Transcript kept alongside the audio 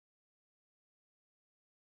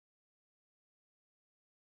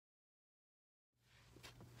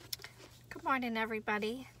Good morning,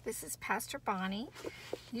 everybody. This is Pastor Bonnie.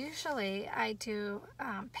 Usually I do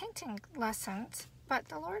painting lessons, but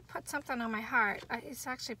the Lord put something on my heart. It's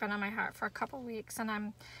actually been on my heart for a couple weeks, and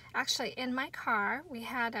I'm actually in my car. We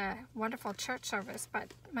had a wonderful church service,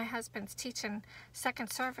 but my husband's teaching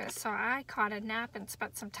second service, so I caught a nap and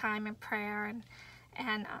spent some time in prayer.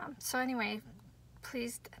 So anyway,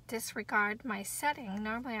 please disregard my setting.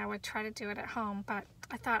 Normally I would try to do it at home, but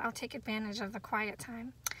I thought I'll take advantage of the quiet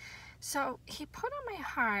time. So he put on my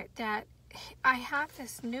heart that I have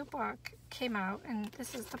this new book came out, and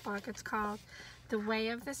this is the book. It's called The Way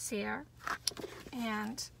of the Seer,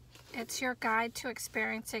 and it's your guide to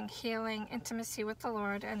experiencing healing, intimacy with the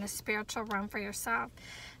Lord, and the spiritual realm for yourself.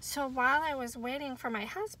 So while I was waiting for my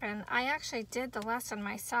husband, I actually did the lesson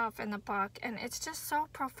myself in the book, and it's just so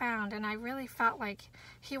profound, and I really felt like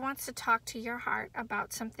he wants to talk to your heart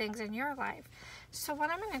about some things in your life. So what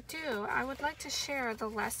I'm going to do, I would like to share the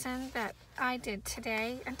lesson that I did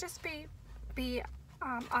today and just be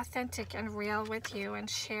authentic and real with you and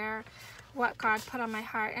share what God put on my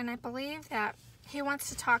heart. And I believe that he wants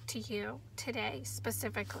to talk to you today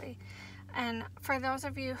specifically. And for those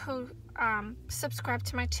of you who subscribe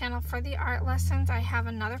to my channel for the art lessons, I have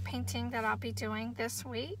another painting that I'll be doing this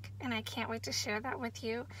week, and I can't wait to share that with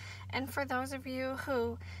you. And for those of you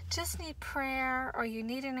who just need prayer or you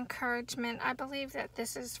need an encouragement, I believe that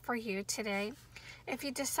this is for you today. If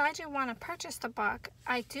you decide you want to purchase the book,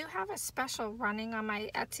 I do have a special running on my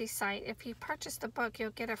Etsy site. If you purchase the book,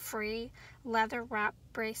 you'll get a free leather wrap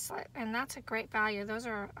bracelet, and that's a great value.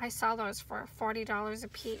 I sell those for $40 a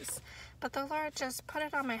piece. But the Lord just put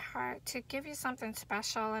it on my heart to give you something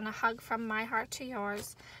special and a hug from my heart to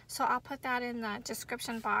yours. So I'll put that in the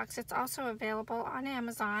description box. It's also available on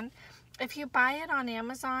Amazon. If you buy it on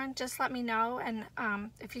Amazon, just let me know, and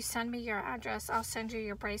if you send me your address, I'll send you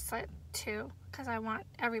your bracelet too, because I want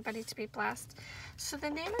everybody to be blessed. So the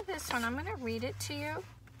name of this one, I'm going to read it to you.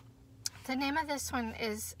 The name of this one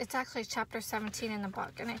it's actually chapter 17 in the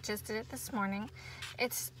book, and I just did it this morning.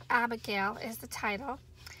 It's Abigail is the title.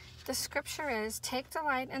 The scripture is, "Take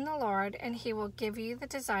delight in the Lord, and he will give you the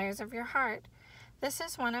desires of your heart." This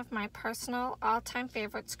is one of my personal all-time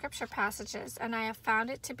favorite scripture passages, and I have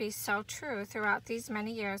found it to be so true throughout these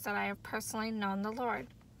many years that I have personally known the Lord.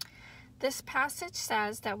 This passage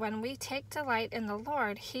says that when we take delight in the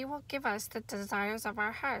Lord, he will give us the desires of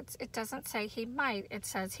our hearts. It doesn't say he might, it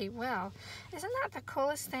says he will. Isn't that the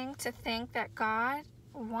coolest thing, to think that God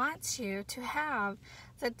wants you to have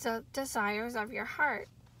the desires of your heart?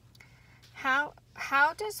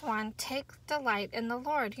 How does one take delight in the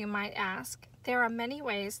Lord, you might ask? There are many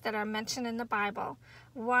ways that are mentioned in the Bible.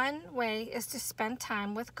 One way is to spend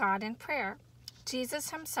time with God in prayer.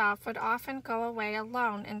 Jesus himself would often go away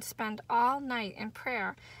alone and spend all night in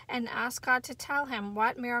prayer and ask God to tell him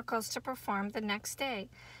what miracles to perform the next day.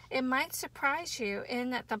 It might surprise you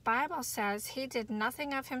in that the Bible says he did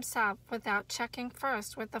nothing of himself without checking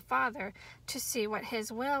first with the Father to see what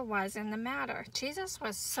his will was in the matter. Jesus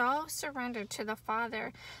was so surrendered to the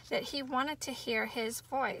Father that he wanted to hear his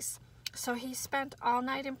voice. So he spent all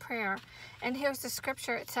night in prayer. And here's the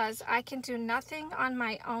scripture. It says, "I can do nothing on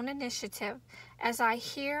my own initiative. As I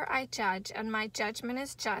hear, I judge, and my judgment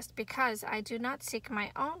is just, because I do not seek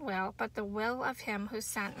my own will, but the will of him who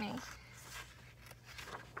sent me."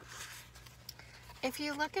 If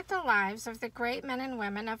you look at the lives of the great men and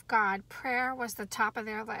women of God, prayer was the top of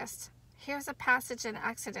their list. Here's a passage in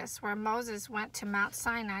Exodus where Moses went to Mount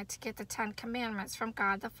Sinai to get the 10 Commandments from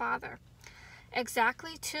God the Father.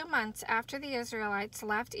 Exactly 2 months after the Israelites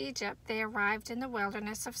left Egypt, they arrived in the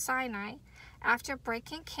wilderness of Sinai. After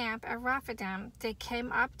breaking camp at Rephidim, they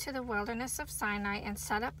came up to the wilderness of Sinai and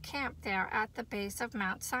set up camp there at the base of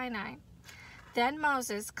Mount Sinai. Then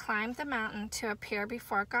Moses climbed the mountain to appear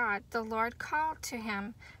before God. The Lord called to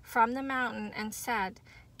him from the mountain and said,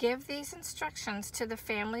 "Give these instructions to the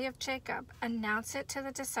family of Jacob. Announce it to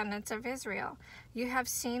the descendants of Israel. You have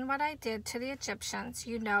seen what I did to the Egyptians.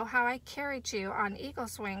 You know how I carried you on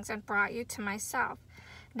eagle's wings and brought you to myself.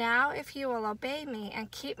 Now, if you will obey me and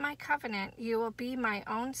keep my covenant, you will be my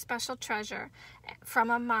own special treasure from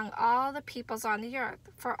among all the peoples on the earth.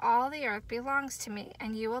 For all the earth belongs to me,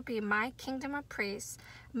 and you will be my kingdom of priests,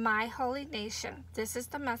 my holy nation." This is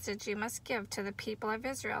the message you must give to the people of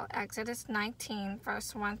Israel. Exodus 19,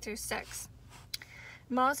 verse 1 through 6.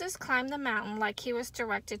 Moses climbed the mountain like he was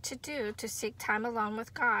directed to do, to seek time alone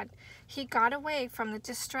with God. He got away from the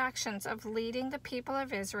distractions of leading the people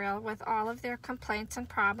of Israel with all of their complaints and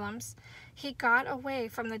problems. He got away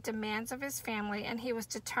from the demands of his family, and he was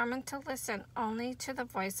determined to listen only to the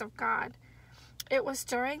voice of God. It was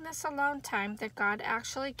during this alone time that God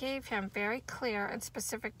actually gave him very clear and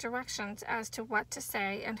specific directions as to what to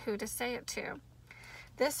say and who to say it to.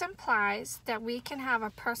 This implies that we can have a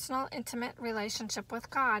personal, intimate relationship with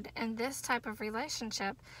God, and this type of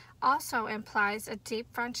relationship also implies a deep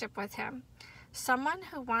friendship with him. Someone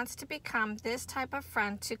who wants to become this type of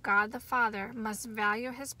friend to God the Father must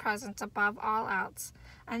value his presence above all else.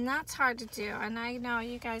 And that's hard to do. And I know,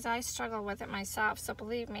 you guys, I struggle with it myself. So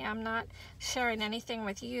believe me, I'm not sharing anything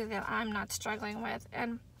with you that I'm not struggling with.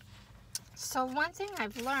 And so one thing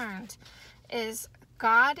I've learned is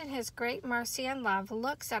God in his great mercy and love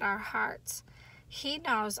looks at our hearts. He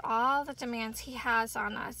knows all the demands he has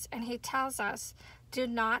on us. And he tells us, do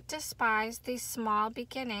not despise these small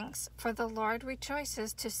beginnings, for the Lord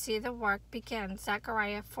rejoices to see the work begin.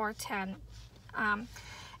 Zechariah 4:10.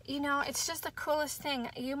 You know, it's just the coolest thing.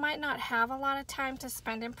 You might not have a lot of time to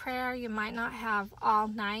spend in prayer. You might not have all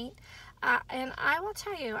night. And I will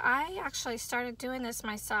tell you, I actually started doing this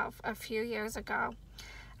myself a few years ago.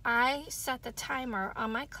 I set the timer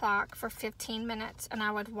on my clock for 15 minutes, and I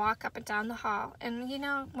would walk up and down the hall. And you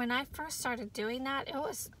know, when I first started doing that, it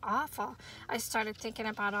was awful. I started thinking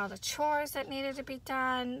about all the chores that needed to be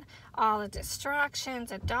done, all the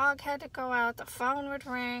distractions. A dog had to go out, the phone would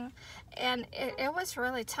ring, and it was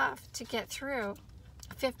really tough to get through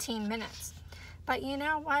 15 minutes. But you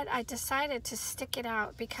know what? I decided to stick it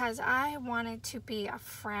out because I wanted to be a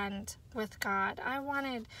friend with God. I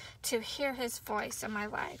wanted to hear his voice in my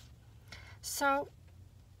life. So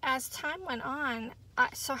as time went on,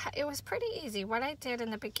 so it was pretty easy. What I did in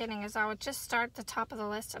the beginning is I would just start at the top of the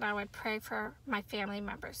list and I would pray for my family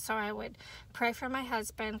members. So I would pray for my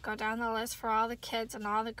husband, go down the list for all the kids and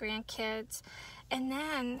all the grandkids. And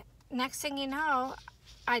then next thing you know,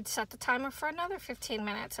 I'd set the timer for another 15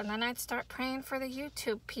 minutes, and then I'd start praying for the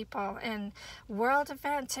YouTube people and world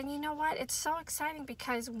events. And you know what? It's so exciting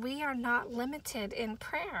because we are not limited in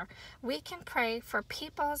prayer. We can pray for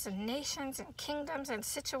peoples and nations and kingdoms and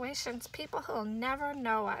situations, people who will never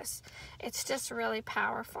know us. It's just really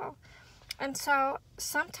powerful. And so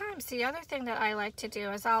sometimes the other thing that I like to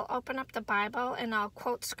do is I'll open up the Bible and I'll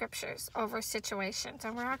quote scriptures over situations.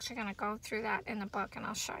 And we're actually going to go through that in the book, and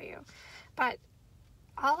I'll show you. But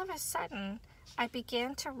all of a sudden, I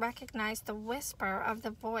began to recognize the whisper of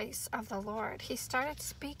the voice of the Lord. He started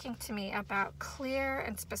speaking to me about clear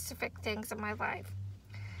and specific things in my life.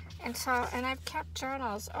 And I've kept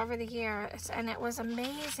journals over the years, and it was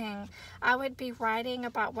amazing. I would be writing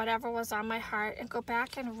about whatever was on my heart and go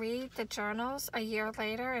back and read the journals a year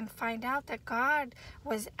later and find out that God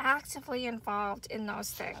was actively involved in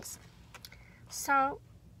those things. So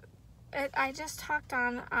I just talked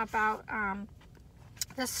on about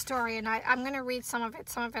this story, and I'm going to read some of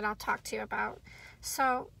it I'll talk to you about.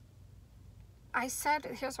 So I said,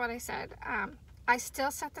 here's what I said. I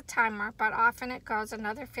still set the timer, but often it goes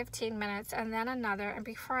another 15 minutes and then another, and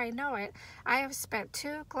before I know it, I have spent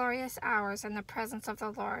 2 glorious hours in the presence of the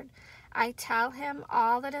Lord. I tell him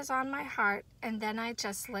all that is on my heart, and then I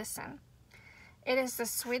just listen. It is the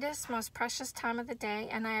sweetest, most precious time of the day,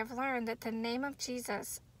 and I have learned that the name of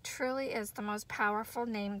Jesus truly is the most powerful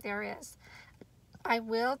name there is. I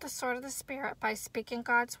wield the sword of the Spirit by speaking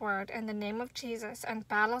God's word in the name of Jesus, and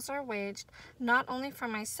battles are waged not only for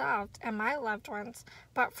myself and my loved ones,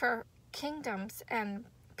 but for kingdoms and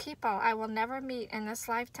people I will never meet in this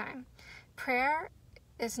lifetime. Prayer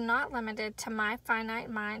is not limited to my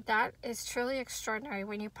finite mind. That is truly extraordinary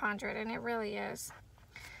when you ponder it, and it really is.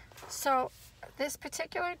 So this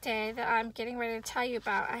particular day that I'm getting ready to tell you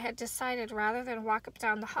about, I had decided rather than walk up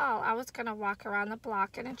down the hall, I was going to walk around the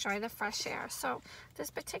block and enjoy the fresh air. So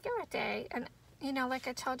this particular day, and you know, like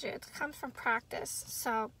I told you, it comes from practice.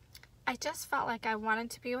 So I just felt like I wanted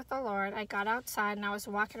to be with the Lord. I got outside and I was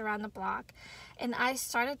walking around the block, and I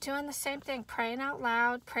started doing the same thing, praying out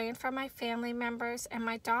loud, praying for my family members. And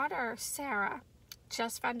my daughter, Sarah,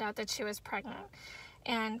 just found out that she was pregnant.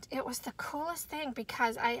 And it was the coolest thing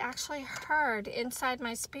because I actually heard inside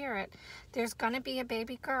my spirit, there's going to be a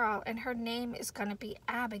baby girl and her name is going to be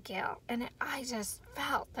Abigail. And I just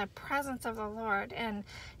felt the presence of the Lord, and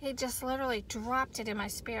it just literally dropped it in my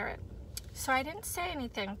spirit. So I didn't say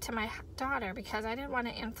anything to my daughter because I didn't want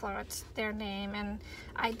to influence their name. And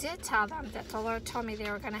I did tell them that the Lord told me they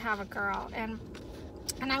were going to have a girl.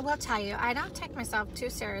 And I will tell you, I don't take myself too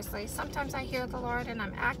seriously. Sometimes I hear the Lord and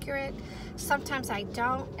I'm accurate. Sometimes I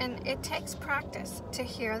don't. And it takes practice to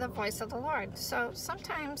hear the voice of the Lord. So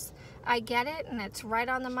sometimes I get it and it's right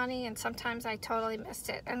on the money, and sometimes I totally missed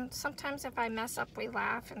it. And sometimes if I mess up, we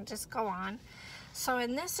laugh and just go on. So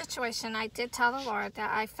in this situation, I did tell the Lord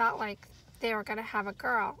that I felt like they were going to have a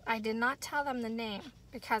girl. I did not tell them the name.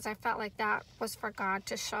 because I felt like that was for God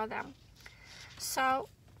to show them. So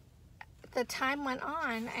the time went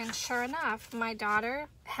on, and sure enough, my daughter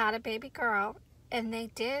had a baby girl, and they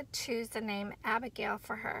did choose the name Abigail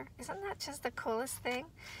for her. Isn't that just the coolest thing?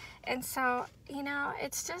 And so, you know,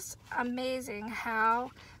 it's just amazing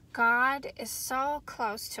how God is so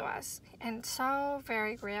close to us and so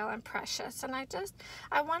very real and precious. And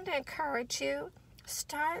I want to encourage you,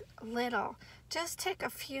 start little. Just take a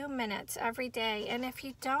few minutes every day. And if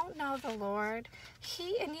you don't know the Lord,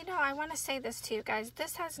 and you know, I want to say this to you guys,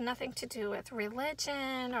 this has nothing to do with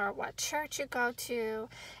religion or what church you go to.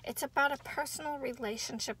 It's about a personal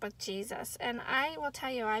relationship with Jesus. And I will tell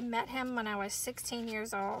you, I met him when I was 16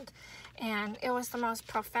 years old, and it was the most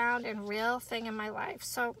profound and real thing in my life.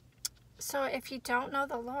 So if you don't know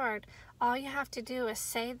the Lord, all you have to do is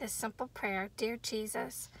say this simple prayer: Dear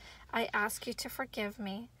Jesus, I ask you to forgive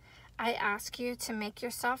me. I ask you to make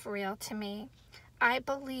yourself real to me. I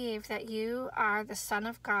believe that you are the Son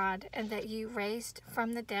of God and that you raised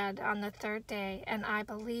from the dead on the third day. And I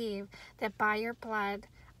believe that by your blood,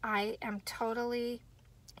 I am totally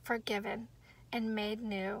forgiven and made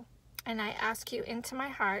new. And I ask you into my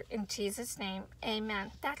heart in Jesus' name.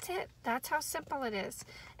 Amen. That's it. That's how simple it is.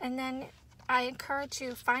 And then I encourage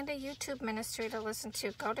you, find a YouTube ministry to listen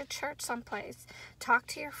to. Go to church someplace. Talk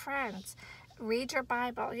to your friends. Read your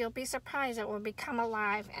Bible. You'll be surprised. It will become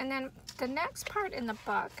alive. And then the next part in the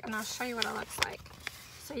book, and I'll show you what it looks like.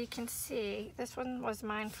 So you can see, this one was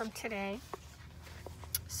mine from today.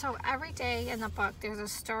 So every day in the book, there's a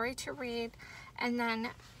story to read, and then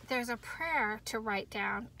there's a prayer to write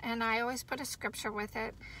down. And I always put a scripture with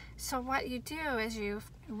it. So what you do is you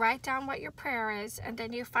write down what your prayer is, and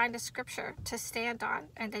then you find a scripture to stand on,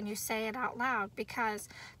 and then you say it out loud, because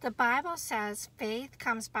the Bible says faith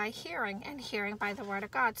comes by hearing, and hearing by the word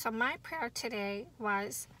of God. So my prayer today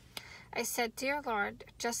was, I said, Dear Lord,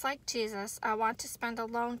 just like Jesus, I want to spend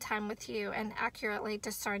alone time with you and accurately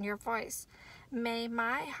discern your voice. May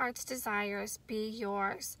my heart's desires be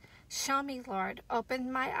yours. Show me, Lord,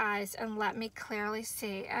 open my eyes and let me clearly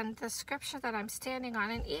see. And the scripture that I'm standing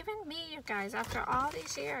on, and even me, you guys, after all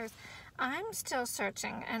these years, I'm still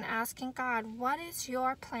searching and asking God, what is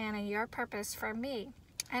your plan and your purpose for me?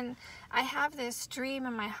 And I have this dream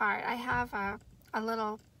in my heart. I have a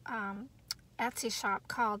little Etsy shop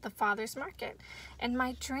called the Father's Market, and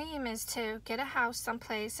my dream is to get a house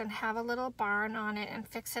someplace and have a little barn on it and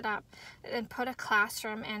fix it up and put a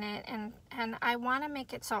classroom in it, and I want to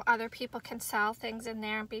make it so other people can sell things in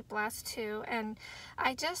there and be blessed too. And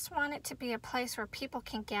I just want it to be a place where people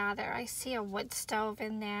can gather. I see a wood stove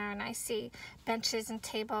in there, and I see benches and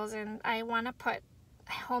tables, and I want to put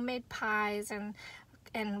homemade pies and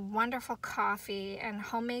wonderful coffee and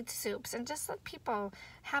homemade soups, and just let people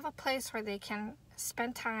have a place where they can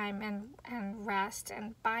spend time and rest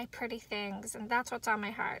and buy pretty things. And that's what's on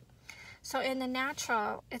my heart. So in the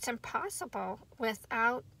natural, it's impossible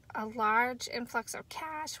without a large influx of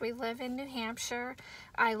cash. We live in New Hampshire.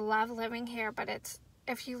 I love living here, but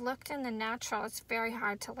if you looked in the natural, it's very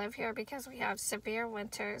hard to live here because we have severe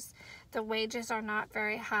winters. The wages are not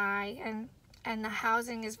very high, and the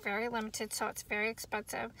housing is very limited, so it's very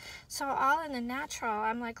expensive. So all in the natural,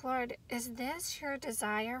 I'm like, Lord, is this your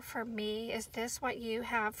desire for me? Is this what you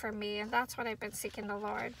have for me? And that's what I've been seeking the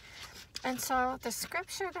Lord. And so the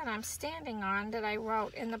scripture that I'm standing on, that I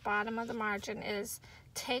wrote in the bottom of the margin, is,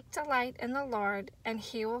 take delight in the Lord, and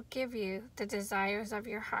he will give you the desires of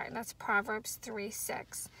your heart. And that's Proverbs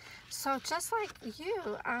 3:6. So just like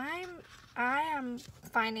you, I am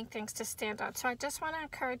finding things to stand on. So I just want to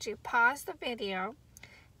encourage you, pause the video,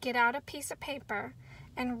 get out a piece of paper,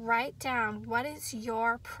 and write down, what is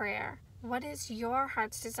your prayer? What is your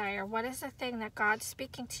heart's desire? What is the thing that God's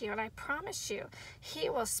speaking to you? And I promise you, he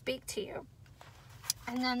will speak to you.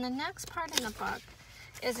 And then the next part in the book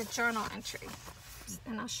is a journal entry.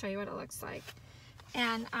 And I'll show you what it looks like.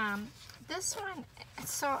 And this one,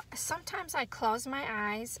 so sometimes I close my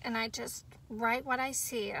eyes and I just write what I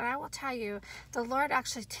see. And I will tell you, the Lord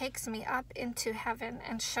actually takes me up into heaven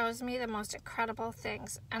and shows me the most incredible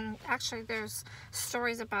things. And actually there's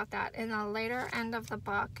stories about that in the later end of the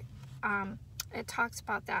book. It talks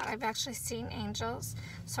about that. I've actually seen angels,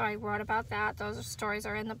 so I wrote about that. Those stories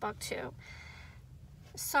are in the book too.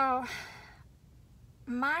 So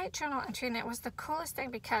my journal entry, and it was the coolest thing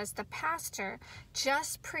because the pastor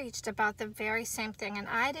just preached about the very same thing, and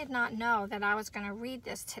I did not know that I was going to read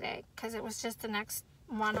this today because it was just the next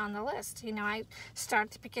one on the list. You know, I started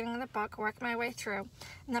at the beginning of the book, worked my way through,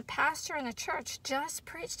 and the pastor in the church just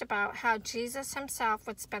preached about how Jesus himself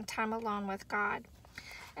would spend time alone with God.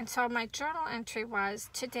 And so my journal entry was,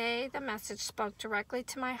 today the message spoke directly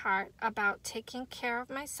to my heart about taking care of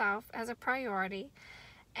myself as a priority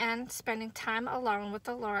and spending time alone with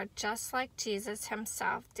the Lord, just like Jesus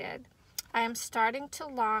himself did. I am starting to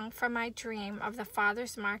long for my dream of the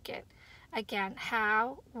Father's market. Again,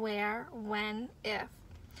 how, where, when, if.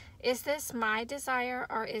 Is this my desire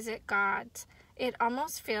or is it God's? It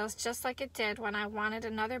almost feels just like it did when I wanted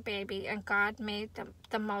another baby and God made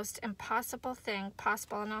the most impossible thing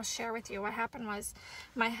possible. And I'll share with you what happened was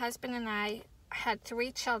my husband and I had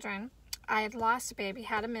 3 children. I had lost a baby,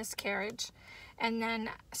 had a miscarriage. And then,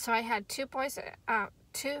 so I had 2 boys, I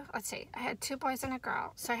had 2 boys and a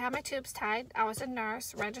girl. So I had my tubes tied. I was a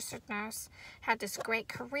nurse, registered nurse, had this great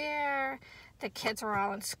career. The kids were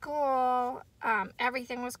all in school.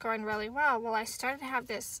 Everything was going really well. Well, I started to have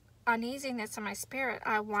this uneasiness in my spirit.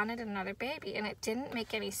 I wanted another baby, and it didn't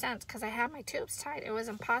make any sense because I had my tubes tied. It was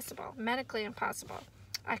impossible, medically impossible.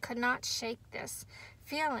 I could not shake this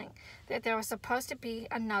feeling that there was supposed to be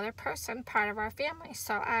another person part of our family.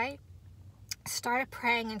 So I started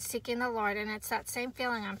praying and seeking the Lord, and it's that same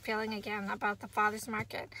feeling I'm feeling again about the Father's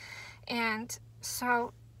market. And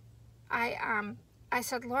so I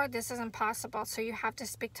said, Lord, this is impossible, so you have to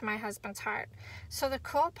speak to my husband's heart. So the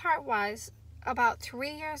cool part was, about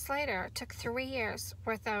 3 years later, it took 3 years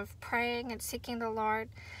worth of praying and seeking the Lord,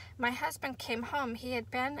 my husband came home. He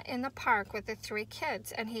had been in the park with the 3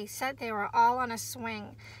 kids, and he said they were all on a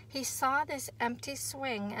swing. He saw this empty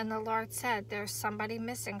swing, and the Lord said, there's somebody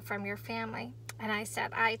missing from your family. And I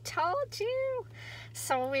said, I told you.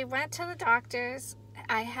 So we went to the doctors.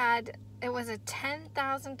 It was a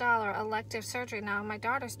 $10,000 elective surgery. Now, my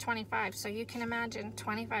daughter's 25, so you can imagine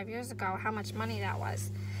 25 years ago how much money that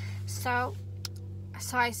was. So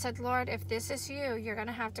I said, Lord, if this is you, you're going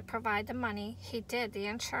to have to provide the money. He did. The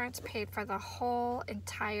insurance paid for the whole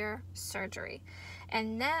entire surgery.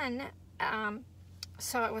 And then,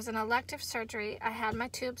 so it was an elective surgery. I had my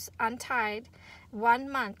tubes untied. 1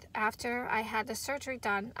 month after I had the surgery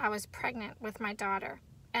done, I was pregnant with my daughter.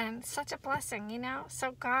 And such a blessing, you know?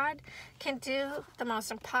 So God can do the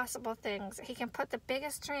most impossible things. He can put the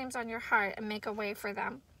biggest dreams on your heart and make a way for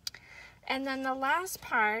them. And then the last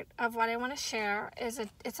part of what I want to share is,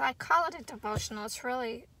 I call it a devotional. It's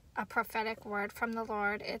really a prophetic word from the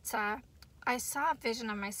Lord. I saw a vision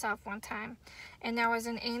of myself one time, and there was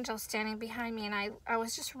an angel standing behind me, and I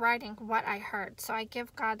was just writing what I heard. So I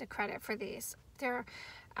give God the credit for these.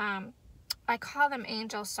 I call them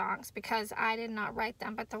angel songs because I did not write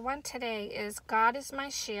them. But the one today is, God is my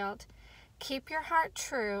shield. Keep your heart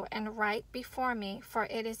true and right before me, for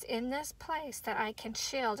it is in this place that I can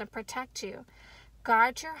shield and protect you.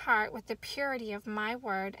 Guard your heart with the purity of my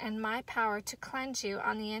word and my power to cleanse you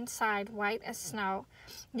on the inside, white as snow.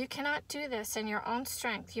 You cannot do this in your own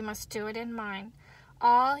strength. You must do it in mine.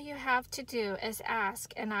 All you have to do is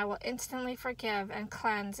ask, and I will instantly forgive and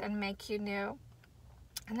cleanse and make you new.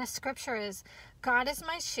 And the scripture is, God is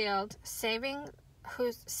my shield, saving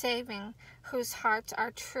whose hearts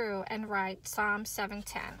are true and right, Psalm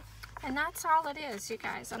 7:10. And that's all it is, you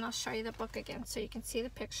guys. And I'll show you the book again so you can see the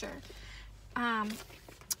picture. I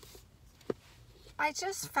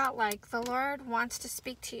just felt like the Lord wants to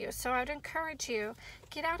speak to you. So I'd encourage you,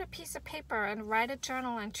 get out a piece of paper and write a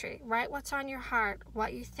journal entry. Write what's on your heart,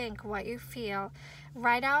 what you think, what you feel.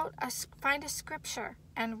 Find a scripture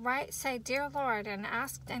and say, Dear Lord, and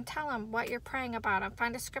ask and tell him what you're praying about, and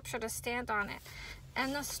find a scripture to stand on it.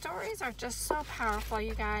 And the stories are just so powerful,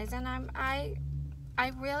 you guys. And I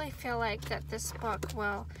really feel like that this book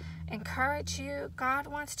will encourage you. God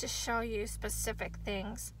wants to show you specific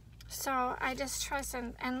things. So I just trust,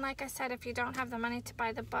 and like I said, if you don't have the money to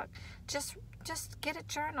buy the book, just get a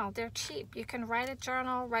journal. They're cheap. You can write a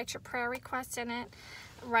journal, write your prayer requests in it,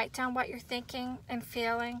 write down what you're thinking and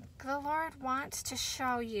feeling. The Lord wants to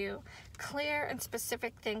show you clear and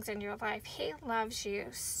specific things in your life. He loves you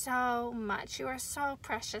so much. You are so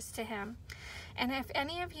precious to him. And if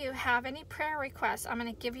any of you have any prayer requests, I'm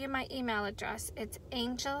going to give you my email address. It's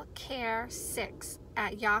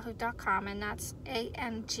angelcare6@yahoo.com, and that's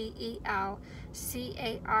ANGELCARE.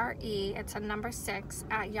 It's a number 6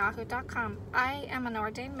 at yahoo.com. I am an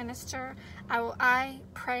ordained minister. I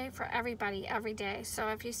pray for everybody every day. So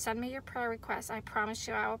if you send me your prayer requests, I promise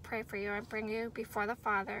you I will pray for you and bring you before the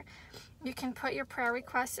Father. You can put your prayer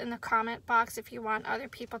requests in the comment box if you want other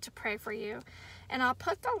people to pray for you. And I'll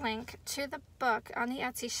put the link to the book on the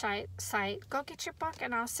Etsy site. Go get your book,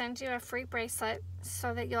 and I'll send you a free bracelet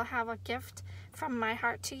so that you'll have a gift from my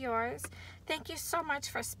heart to yours. Thank you so much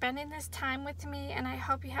for spending this time with me, and I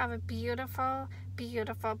hope you have a beautiful,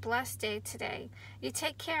 beautiful, blessed day today. You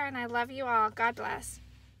take care, and I love you all. God bless.